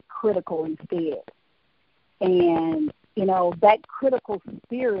started to get critical instead. And, that critical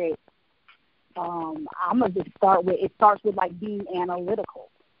spirit, I'm going to just start with, it starts with like being analytical.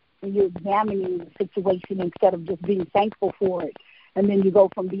 When you're examining the situation instead of just being thankful for it. And then you go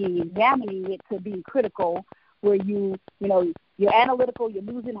from examining it to being critical, where you're analytical, you're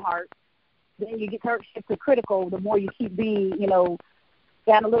losing heart. Then you get shift to critical. The more you keep being, the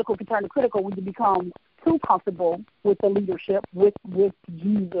analytical can turn to critical when you become too comfortable with the leadership, with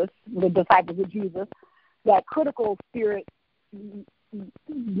Jesus, the disciples of Jesus. That critical spirit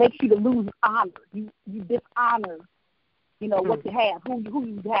makes you to lose honor. You dishonor, what you have, who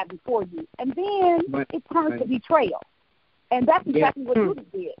you have before you. And then it turns to betrayal. And that's exactly what Judas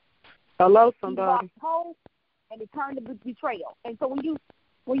did. Hello, somebody. He lost hope, and it turned to betrayal. And so when you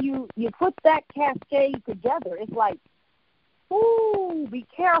put that cascade together, it's like, be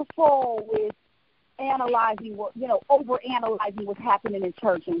careful with analyzing overanalyzing what's happening in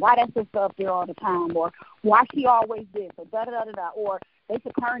church and why that sister up there all the time, or why she always this, or da-da-da-da-da, or they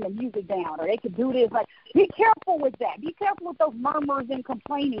could turn the music down, or they could do this. Like, be careful with that. Be careful with those murmurs and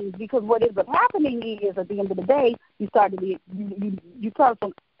complainings, because what ends up happening is, at the end of the day, you start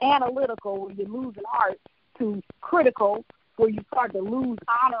from analytical, where you're losing heart, to critical, where you start to lose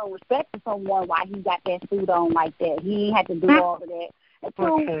honor and respect for someone. Why he got that suit on like that? He ain't had to do all of that. And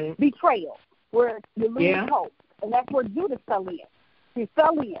to betrayal, where you lose hope. And that's where Judas fell in. He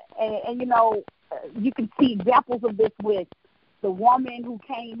fell in. And you can see examples of this with the woman who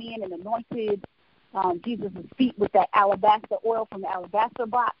came in and anointed Jesus' feet with that alabaster oil from the alabaster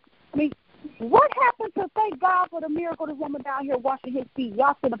box. I mean, what happened to thank God for the miracle this woman down here washing his feet?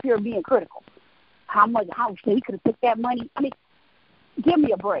 Y'all sitting up here being critical. How he could have took that money? I mean, give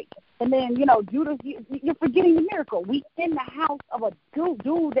me a break. And then, Judas, you're forgetting the miracle. We in the house of a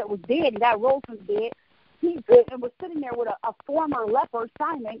dude that was dead and got rose from the dead. He was sitting there with a former leper,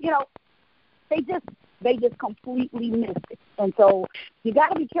 Simon. They just completely missed it. And so you got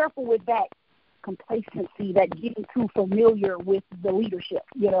to be careful with that complacency, that getting too familiar with the leadership,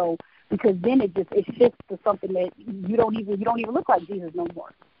 because then it shifts to something that you don't even look like Jesus no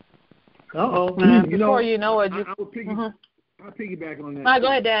more. Before you know it, I'll piggyback on that. All right, go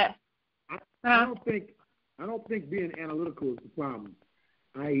ahead, Dad. I don't think being analytical is the problem.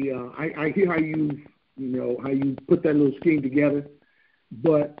 I hear how you put that little scheme together,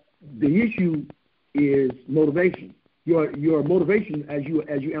 but the issue is motivation. Your motivation as you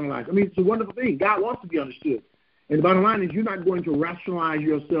analyze. I mean, it's a wonderful thing. God wants to be understood, and the bottom line is you're not going to rationalize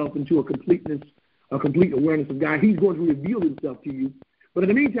yourself into a complete awareness of God. He's going to reveal Himself to you. But in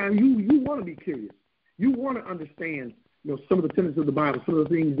the meantime, you want to be curious. You want to understand, some of the tenets of the Bible, some of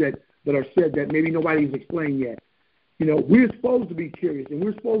the things that are said that maybe nobody's explained yet. We're supposed to be curious and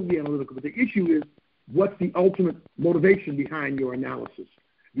we're supposed to be analytical. But the issue is, what's the ultimate motivation behind your analysis?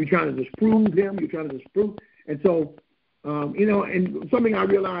 You're trying to disprove Him. You're trying to disprove. And so, and something I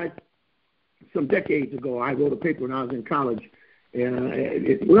realized some decades ago, I wrote a paper when I was in college, and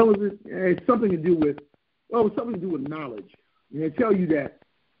it's something to do with knowledge. They tell you that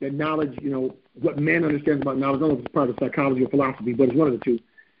knowledge, what man understands about knowledge, I don't know if it's part of psychology or philosophy, but it's one of the two.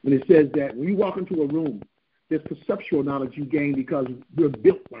 And it says that when you walk into a room, there's perceptual knowledge you gain because we're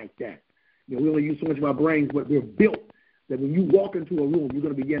built like that. We only use so much of our brains, but we're built that when you walk into a room, you're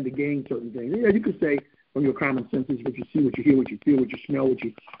going to begin to gain certain things. Yeah, you could say from your common senses, what you see, what you hear, what you feel, what you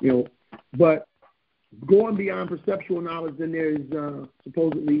smell, but going beyond perceptual knowledge, then there's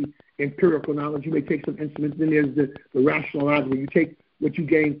supposedly empirical knowledge. You may take some instruments. Then there's the rational knowledge where you take what you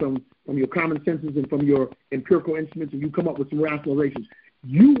gain from your common senses and from your empirical instruments, and you come up with some rationalizations.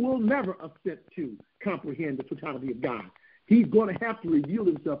 You will never attempt to comprehend the totality of God. He's going to have to reveal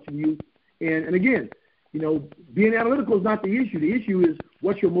Himself to you. And again, being analytical is not the issue. The issue is,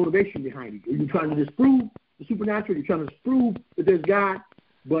 what's your motivation behind it? Are you trying to disprove the supernatural? Are you trying to disprove that there's God?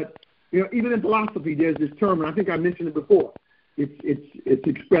 But even in philosophy, there's this term, and I think I mentioned it before. It's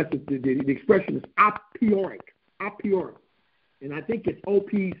expressed. The expression is a priori, and I think it's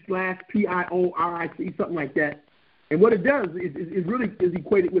OP/PIORIC, something like that. And what it does is really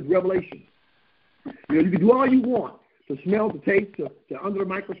equated with revelation. You can do all you want to smell, to taste, to under a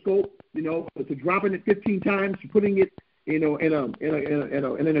microscope, to dropping it 15 times, to putting it, in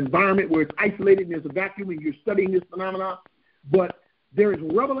an environment where it's isolated and there's a vacuum and you're studying this phenomenon. But there is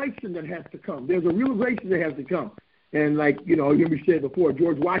revelation that has to come. There's a realization that has to come. And like, you said before,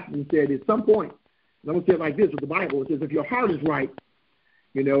 George Washington said at some point, and I'm going to say it like this with the Bible, it says, if your heart is right,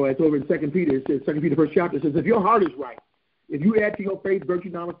 it's over in 2 Peter, it says, 2 Peter, first chapter, it says, if your heart is right, if you add to your faith virtue,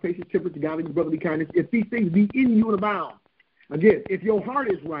 knowledge, patience, temperance, godliness, brotherly kindness, if these things be in you and abound. Again, if your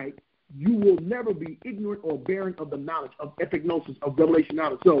heart is right, you will never be ignorant or barren of the knowledge of epignosis, of revelation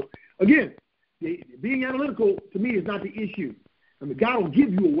knowledge. So, again, being analytical to me is not the issue. I mean, God will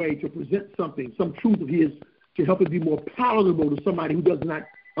give you a way to present something, some truth of His, to help it be more palatable to somebody who does not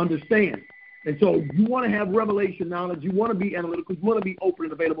understand. And so you want to have revelation knowledge. You want to be analytical. You want to be open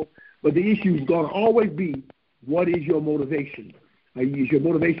and available. But the issue is going to always be, what is your motivation? Is your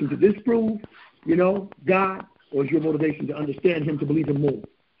motivation to disprove, God, or is your motivation to understand Him, to believe Him more?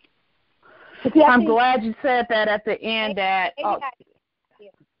 I'm glad you said that at the end. That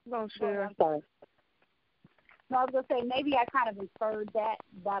sure. I'm sorry. No, I was going to say, maybe I kind of inferred that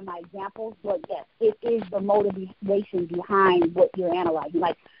by my examples, but yes, it is the motivation behind what you're analyzing.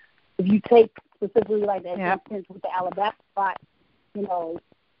 Like, if you take specifically like that instance with the Alabama spot,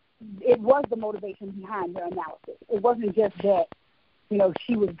 it was the motivation behind her analysis. It wasn't just that,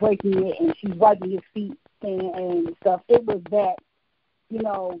 she was breaking it and she's wiping his feet and stuff. It was that,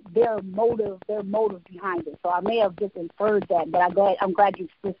 their motive behind it. So I may have just inferred that, but I'm glad you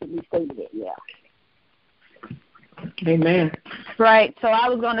explicitly stated it. Yeah. Amen. Right. So I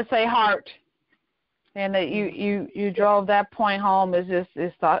was going to say heart, and that you drove that point home. Is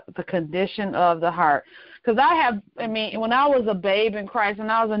the condition of the heart. Because when I was a babe in Christ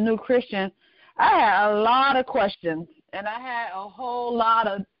and I was a new Christian, I had a lot of questions, and I had a whole lot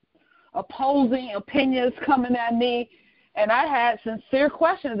of opposing opinions coming at me, and I had sincere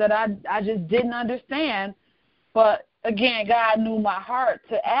questions that I just didn't understand. But again, God knew my heart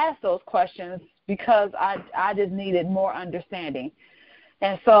to ask those questions because I just needed more understanding.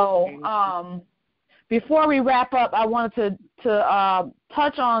 And so before we wrap up, I wanted to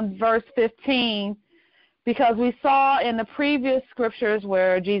touch on verse 15, because we saw in the previous scriptures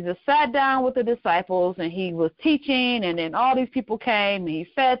where Jesus sat down with the disciples and He was teaching, and then all these people came and He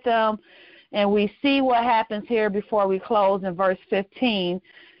fed them. And we see what happens here before we close in verse 15.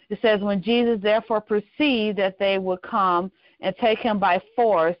 It says, when Jesus therefore perceived that they would come and take Him by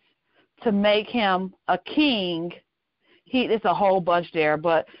force to make Him a king, it's a whole bunch there,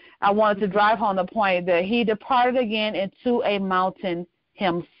 but I wanted to drive home the point that He departed again into a mountain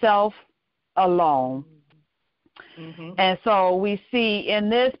himself alone. Mm-hmm. And so we see in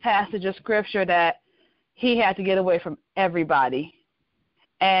this passage of Scripture that he had to get away from everybody.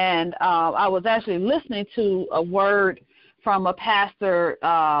 And I was actually listening to a word from a pastor,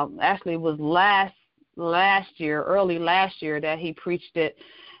 actually it was early last year that he preached it,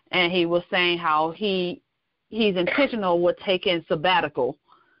 and he was saying how he's intentional with taking sabbatical,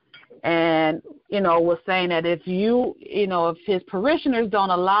 and, was saying that if if his parishioners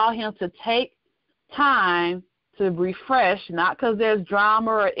don't allow him to take time to refresh, not because there's drama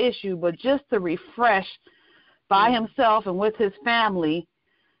or issue, but just to refresh by himself and with his family,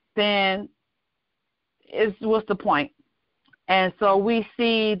 then what's the point? And so we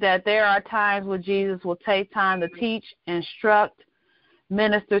see that there are times where Jesus will take time to teach, instruct,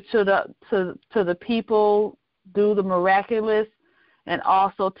 minister to the people, do the miraculous, and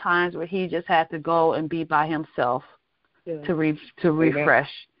also times where he just had to go and be by himself to refresh.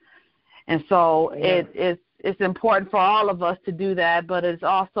 And so it's important for all of us to do that, but it's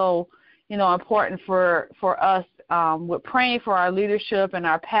also important for us with praying for our leadership and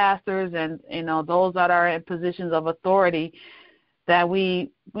our pastors and those that are in positions of authority, that we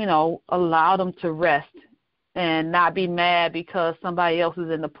allow them to rest and not be mad because somebody else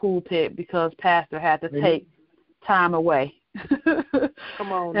is in the pulpit because pastor had to take time away.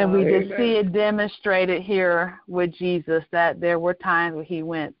 Come on. And we just see it demonstrated here with Jesus, that there were times where he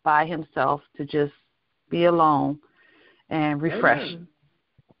went by himself to just be alone and refresh.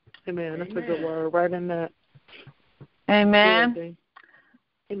 Amen. That's a good word right in that. Amen.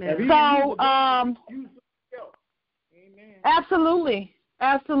 Amen. So, absolutely.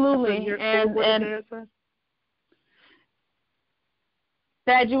 And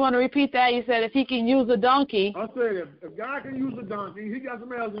Dad, you want to repeat that? You said if he can use a donkey. I said if God can use a donkey, he got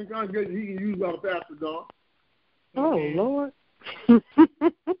somebody else in the congregation he can use our pastor dog. Oh, Lord.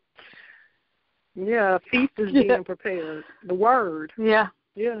 Yeah, feast is being prepared. The word. Yeah.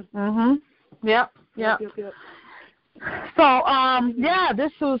 Yeah. Yep. So,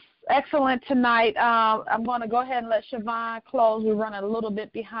 this was excellent tonight. I'm going to go ahead and let Siobhan close. We're running a little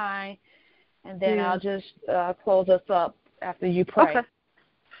bit behind, and then I'll just close us up after you pray. Okay.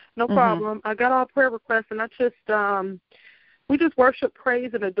 No problem. I got all prayer requests, and we just worship,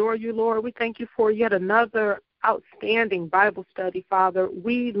 praise, and adore you, Lord. We thank you for yet another outstanding Bible study, Father.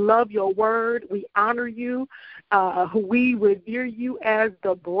 We love your word. We honor you. We revere you as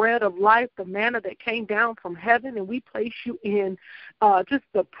the bread of life, the manna that came down from heaven, and we place you in just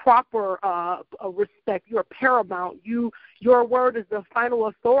the proper respect. You're paramount. Your word is the final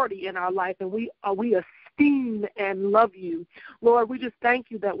authority in our life, and we esteem and love you. Lord, we just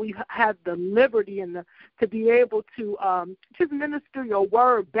thank you that we have the liberty and to be able to just minister your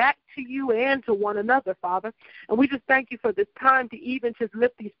word back to you and to one another, Father. And we just thank you for this time to even just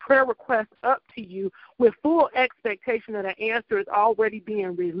lift these prayer requests up to you with full expectation that an answer is already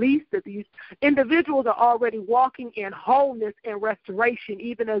being released, that these individuals are already walking in wholeness and restoration.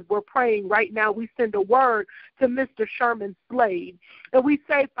 Even as we're praying right now, we send a word to Mr. Sherman Slade. And we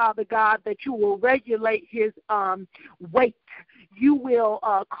say, Father God, that you will regulate his weight. You will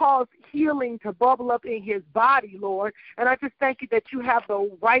cause healing to bubble up in his body, Lord. And I just thank you that you have the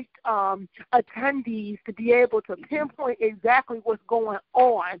right attendees to be able to pinpoint exactly what's going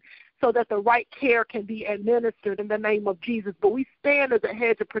on so that the right care can be administered in the name of Jesus. But we stand as a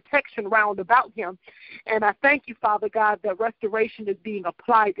hedge of protection round about him. And I thank you, Father God, that restoration is being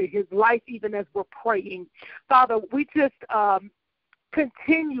applied to his life even as we're praying. Father, we just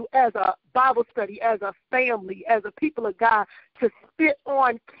continue as a Bible study, as a family, as a people of God, to spit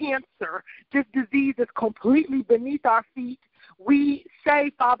on cancer. This disease is completely beneath our feet. We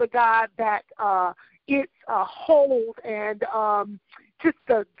say, Father God, that it's a hold and just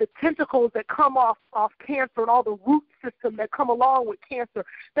the tentacles that come off cancer and all the root system that come along with cancer,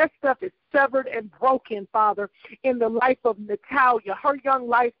 that stuff is severed and broken, Father, in the life of Natalia, her young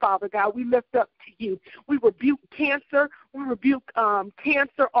life, Father God. We lift up to you. We rebuke cancer. We rebuke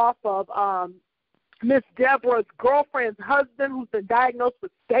cancer off of Miss Deborah's girlfriend's husband who's been diagnosed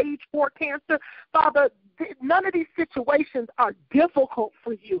with stage 4 cancer. Father, none of these situations are difficult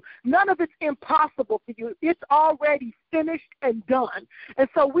for you. None of it's impossible for you. It's already finished and done. And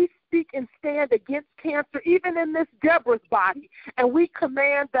so we speak and stand against cancer, even in Miss Deborah's body. And we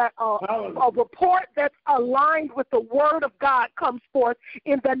command that a report that's aligned with the word of God comes forth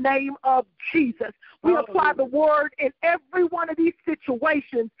in the name of Jesus. We apply the word in every one of these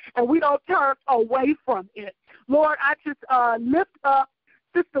situations, and we don't turn away from it. Lord, I just lift up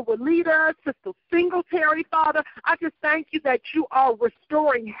Sister Walida, Sister Singletary, Father. I just thank you that you are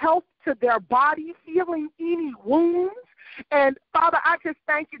restoring health to their body, healing any wounds And, Father, I just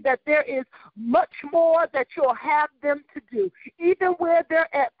thank you that there is much more that you'll have them to do. Even where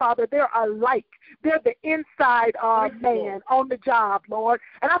they're at, Father, they're a light. They're the inside man on the job, Lord.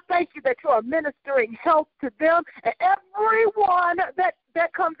 And I thank you that you are ministering health to them and everyone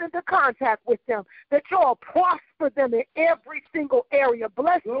that comes into contact with them, that you'll prosper them in every single area.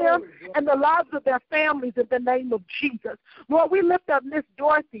 Bless them and the lives of their families in the name of Jesus. Lord, we lift up Miss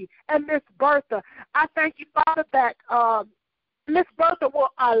Dorothy and Miss Bertha. I thank you, Father, that Miss Bertha will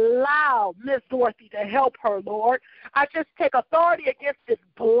allow Miss Dorothy to help her, Lord. I just take authority against this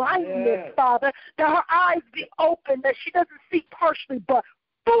blindness, Father, that her eyes be open, that she doesn't see partially, but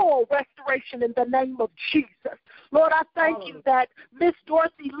full restoration in the name of Jesus. Lord, I thank you that Miss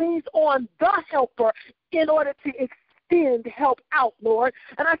Dorothy leans on the helper in order to extend help out, Lord.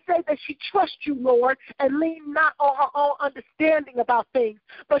 And I say that she trusts you, Lord, and lean not on her own understanding about things,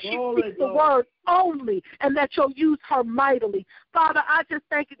 but she speaks the word only, and that you'll use her mightily. Father, I just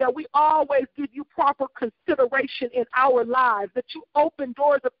thank you that we always give you proper consideration in our lives, that you open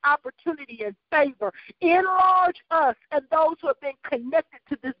doors of opportunity and favor. Enlarge us and those who have been connected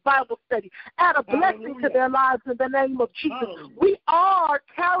to this Bible study. Add a blessing to their lives in the name of Jesus. We are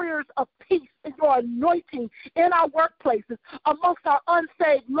carriers of peace and your anointing in our workplaces, amongst our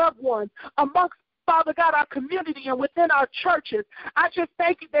unsaved loved ones, amongst, Father God, our community and within our churches. I just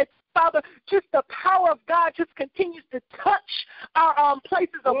thank you that, Father, just the power of God just continues to touch our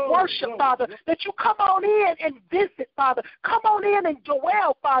places of worship, Father, that you come on in and visit, Father. Come on in and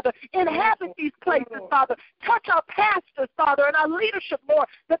dwell, Father. Inhabit these places, Father. Touch our pastors, Father, and our leadership, Lord,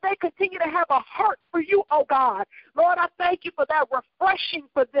 that they continue to have a heart for you, oh God. Lord, I thank you for that refreshing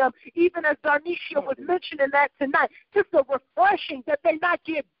for them, even as Darnisha was mentioning that tonight. Just a refreshing that they not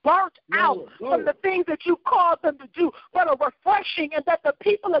get burnt out from the things that you called them to do, but a refreshing, and that the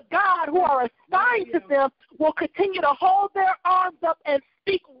people of God who are assigned to them will continue to hold their arms up and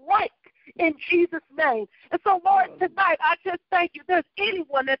speak right in Jesus' name. And so, Lord, tonight I just thank you. There's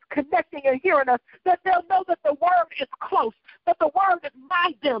anyone that's connecting and hearing us, that they'll know that the word is close, that the word is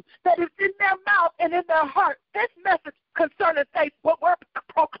nigh them, that it's in their mouth and in their heart. This message concerning faith, what we're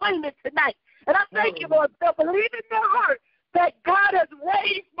proclaiming tonight. And I thank you, Lord, they'll believe in their heart that God has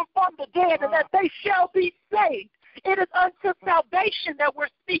raised them from the dead and that they shall be saved. It is unto salvation that we're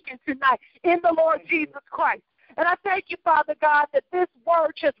speaking tonight in the Lord Jesus Christ. And I thank you, Father God, that this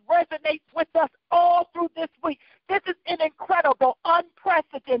word just resonates with us all through this week. This is an incredible,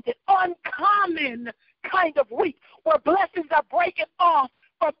 unprecedented, uncommon kind of week where blessings are breaking off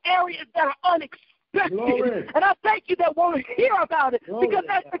from areas that are unexpected. Glory. And I thank you that we'll hear about it because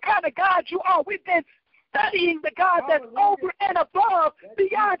that's the kind of God you are. We've been studying the God that's over and above,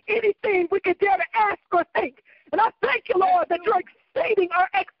 beyond anything we could dare to ask or think. And I thank you, Lord, that you're exceeding our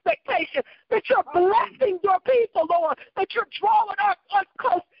expectation, that you're blessing your people, Lord, that you're drawing us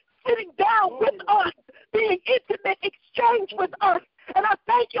close, sitting down with us, being intimate, exchange with us. And I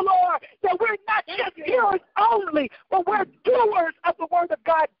thank you, Lord, that we're not just hearers only, but we're doers of the word of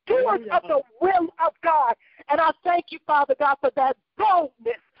God, doers of the will of God. And I thank you, Father God, for that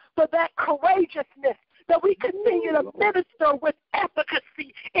boldness, for that courageousness, that we continue to minister with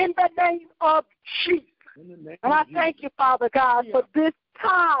efficacy in the name of Jesus. And I thank you, Father God, for this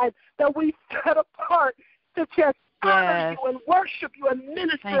time that we set apart to just honor you and worship you and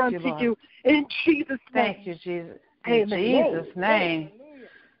minister unto you in Jesus' name. Thank you, Jesus. Amen. In Jesus' name.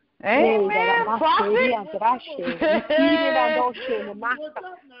 Amen. Prophet.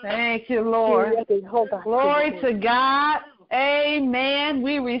 Thank you, Lord. Glory to God. Amen.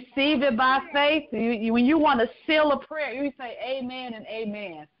 We receive it by faith. When you want to seal a prayer, you say amen and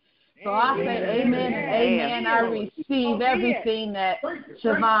amen. So I say amen and amen. I receive everything that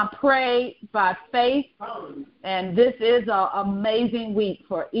Siobhan prayed by faith. And this is an amazing week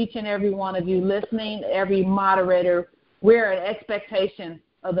for each and every one of you listening, every moderator. We're in expectation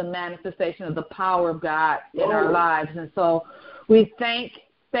of the manifestation of the power of God in our lives. And so we thank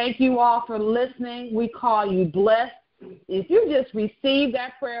you all for listening. We call you blessed. If you just receive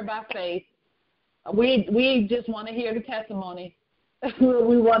that prayer by faith, we just want to hear the testimony.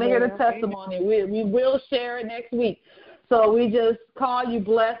 We want to hear the testimony. We will share it next week. So we just call you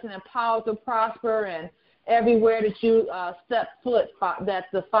blessed and empowered to prosper, and everywhere that you step foot, that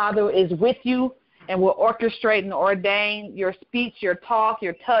the Father is with you and will orchestrate and ordain your speech, your talk,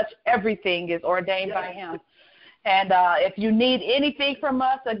 your touch. Everything is ordained by Him. And if you need anything from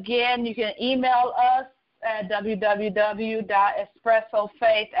us, again, you can email us at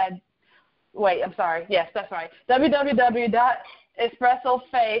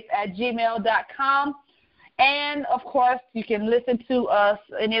www.espressofaith@gmail.com. And, of course, you can listen to us,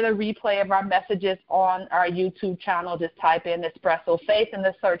 any of the replay of our messages on our YouTube channel. Just type in Espresso Faith in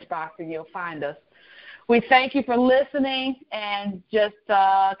the search box and you'll find us. We thank you for listening, and just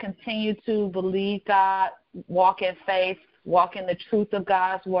continue to believe God, walk in faith, walk in the truth of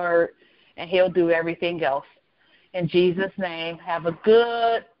God's word, and he'll do everything else. In Jesus' name, have a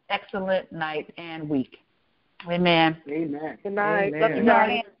good, excellent night and week. Amen. Amen. Good night. Amen. Love you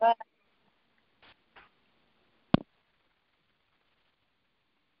guys.